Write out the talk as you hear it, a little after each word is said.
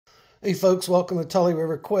Hey folks, welcome to Tully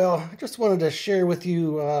River Quail. I just wanted to share with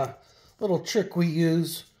you a little trick we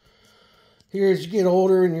use. Here as you get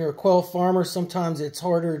older and you're a quail farmer, sometimes it's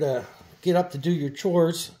harder to get up to do your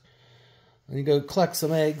chores. And you go collect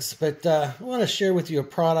some eggs. But I want to share with you a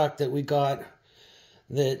product that we got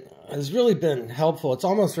that has really been helpful. It's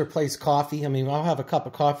almost replaced coffee. I mean, I'll have a cup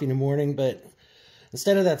of coffee in the morning, but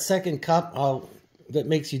instead of that second cup that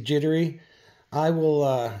makes you jittery, I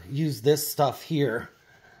will use this stuff here.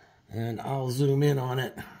 And I'll zoom in on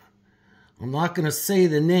it. I'm not going to say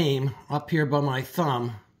the name up here by my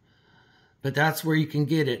thumb, but that's where you can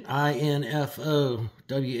get it. INFOWARS,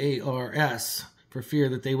 for fear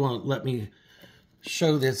that they won't let me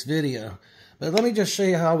show this video. But let me just show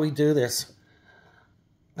you how we do this.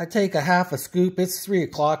 I take a half a scoop. It's 3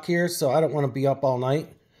 o'clock here, so I don't want to be up all night.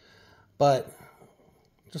 But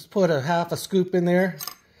just put a half a scoop in there.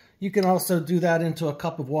 You can also do that into a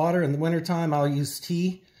cup of water. In the wintertime, I'll use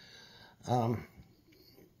tea.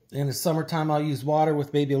 In the summertime, I'll use water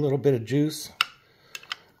with maybe a little bit of juice,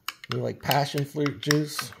 like passion fruit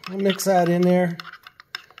juice. I'll mix that in there,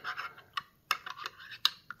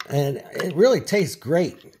 and it really tastes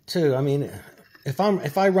great too. I mean, if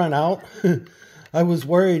I run out, I was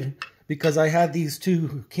worried because I had these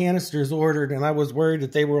 2 canisters ordered, and I was worried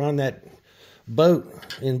that they were on that boat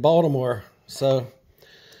in Baltimore. So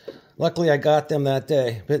luckily, I got them that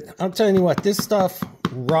day. But I'm telling you what, this stuff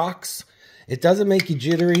rocks. It doesn't make you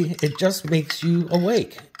jittery. It just makes you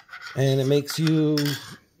awake, and it makes you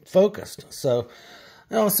focused. So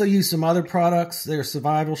I also use some other products. There's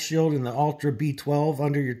Survival Shield and the Ultra B12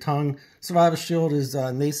 under your tongue. Survival Shield is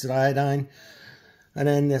nascent iodine, and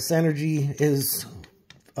then this energy is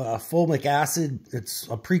fulvic acid. It's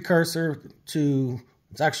a precursor to,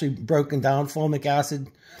 it's actually broken down fulvic acid,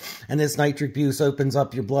 and this nitric buse opens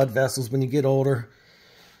up your blood vessels when you get older.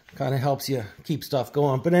 Kind of helps you keep stuff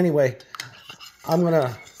going. But anyway, I'm going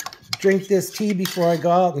to drink this tea before I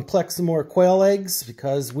go out and collect some more quail eggs,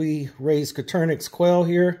 because we raise Coturnix Quail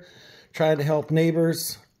here, trying to help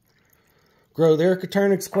neighbors grow their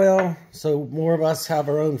Coturnix Quail, so more of us have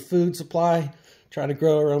our own food supply, try to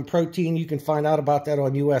grow our own protein. You can find out about that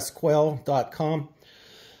on usquail.com.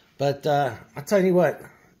 But I'll tell you what,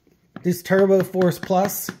 this Turbo Force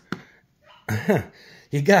Plus,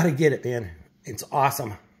 you got to get it, man. It's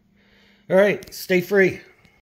awesome. All right, stay free.